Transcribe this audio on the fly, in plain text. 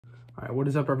All right, what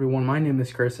is up, everyone? My name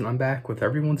is Chris, and I'm back with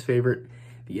everyone's favorite,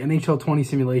 the NHL 20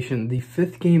 simulation. The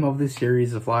fifth game of this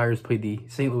series, the Flyers played the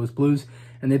St. Louis Blues,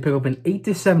 and they picked up an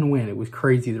 8-7 win. It was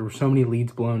crazy. There were so many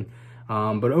leads blown.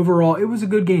 But overall, it was a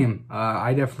good game.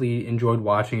 I definitely enjoyed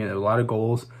watching it. A lot of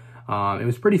goals. It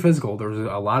was pretty physical. There was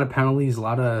a lot of penalties, a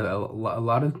lot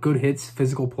of good hits,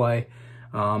 physical play,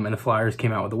 and the Flyers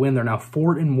came out with a win. They're now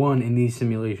 4-1 in these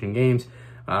simulation games.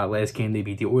 Last game, they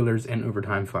beat the Oilers in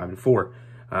overtime 5-4.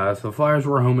 So the Flyers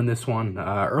were home in this one.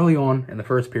 Early on in the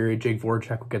first period, Jake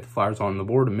Voracek would get the Flyers on the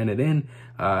board a minute in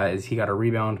as he got a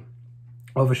rebound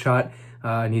of a shot,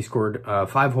 and he scored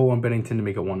 5-hole on Bennington to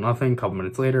make it 1-0. A couple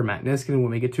minutes later, Matt Niskanen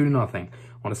would make it 2-0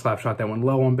 on a slap shot that went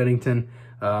low on Bennington.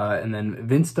 And then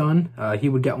Vince Dunn, he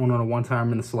would get one on a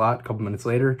one-timer in the slot. A couple minutes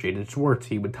later, Jaden Schwartz,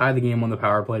 he would tie the game on the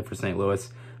power play for St.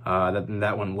 Louis.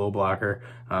 That went low blocker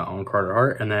on Carter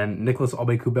Hart. And then Nicholas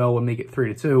Aube-Kubel would make it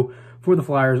 3-2 for the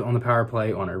Flyers on the power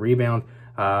play on a rebound.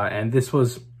 And this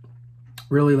was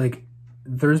really, like,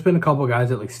 there's been a couple guys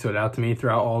that, like, stood out to me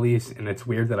throughout all these. And it's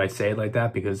weird that I say it like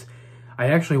that because I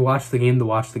actually watch the game to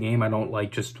watch the game. I don't,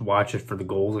 like, just watch it for the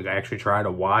goals. Like, I actually try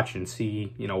to watch and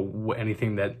see, you know,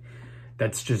 anything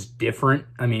that's just different.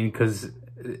 I mean, because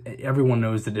everyone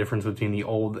knows the difference between the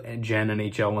old gen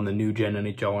NHL and the new gen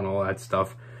NHL and all that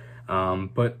stuff.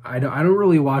 But I don't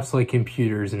really watch, like,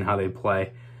 computers and how they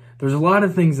play. There's a lot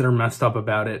of things that are messed up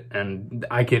about it, and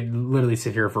I could literally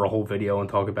sit here for a whole video and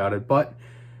talk about it. But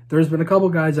there's been a couple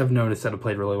guys I've noticed that have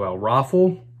played really well.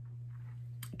 Raffl,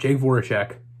 Jake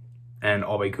Voracek, and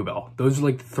Aube-Kubel. Those are,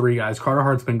 like, the three guys. Carter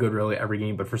Hart's been good really every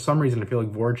game, but for some reason I feel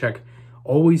like Voracek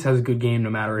always has a good game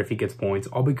no matter if he gets points.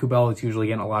 Aube-Kubel is usually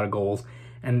getting a lot of goals.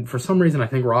 And for some reason, I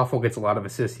think Raffl gets a lot of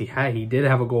assists. He did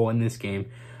have a goal in this game,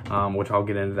 which I'll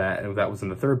get into that. That was in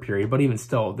the third period. But even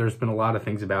still, there's been a lot of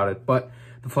things about it. But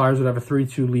the Flyers would have a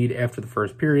 3-2 lead after the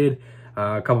first period.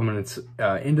 A couple minutes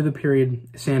into the period,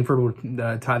 Sanford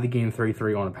would tie the game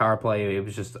 3-3 on a power play. It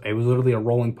was literally a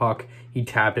rolling puck. He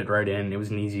tapped it right in. It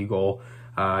was an easy goal.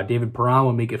 David Perron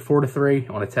would make it 4-3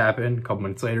 on a tap-in. A couple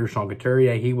minutes later, Sean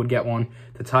Couturier, he would get one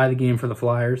to tie the game for the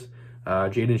Flyers.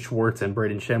 Jaden Schwartz and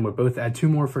Braden Shen would both add two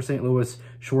more for St. Louis.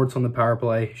 Schwartz on the power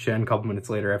play, Shen a couple minutes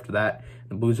later after that.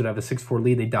 The Blues would have a 6-4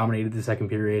 lead. They dominated the second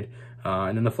period.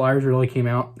 And then the Flyers really came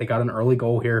out. They got an early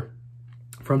goal here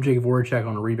from Jake Voracek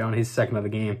on a rebound, his second of the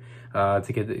game,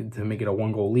 to make it a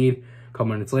 1-goal lead. A couple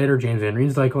minutes later, James Van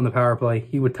Riemsdyk on the power play.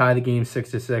 He would tie the game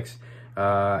 6-6.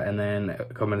 And then a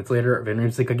couple minutes later, Van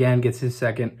Riemsdyk again gets his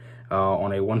second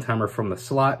on a one-timer from the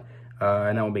slot.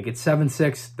 And that will make it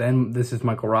 7-6. Then this is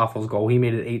Michael Raffl's goal. He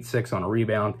made it 8-6 on a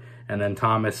rebound. And then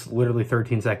Thomas, literally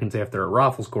 13 seconds after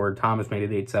Raffl scored, Thomas made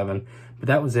it 8-7. But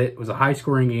that was it. It was a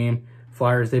high-scoring game.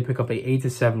 Flyers, they pick up a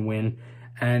 8-7 win.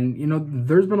 And, you know,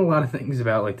 there's been a lot of things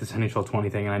about, like, this NHL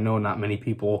 20 thing. And I know not many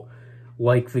people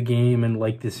like the game and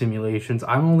like the simulations.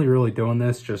 I'm only really doing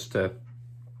this just to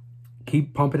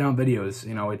keep pumping out videos.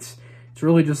 You know, it's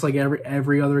really just like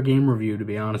every other game review, to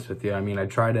be honest with you. I mean, I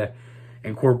try to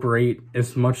incorporate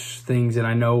as much things, and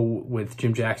I know with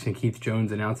Jim Jackson, Keith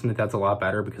Jones announcing it, that's a lot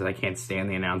better because I can't stand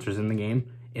the announcers in the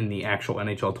game, in the actual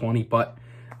NHL 20, but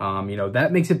you know,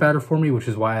 that makes it better for me, which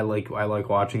is why I like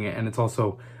watching it. And it's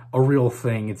also a real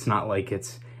thing. It's not like and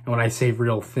when I say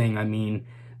real thing, I mean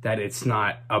that it's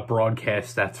not a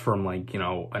broadcast that's from, like, you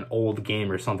know, an old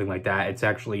game or something like that. It's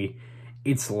actually,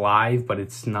 it's live, but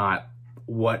it's not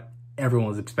what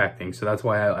everyone's expecting. So that's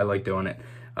why I like doing it.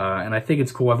 And I think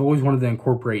it's cool. I've always wanted to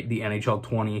incorporate the NHL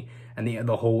 20 and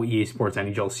the whole EA Sports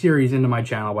NHL series into my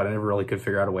channel, but I never really could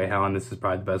figure out a way how, and this is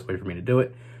probably the best way for me to do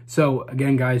it. So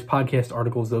again, guys, podcast,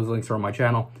 articles, those links are on my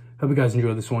channel. Hope you guys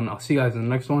enjoyed this one. I'll see you guys in the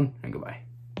next one, and goodbye.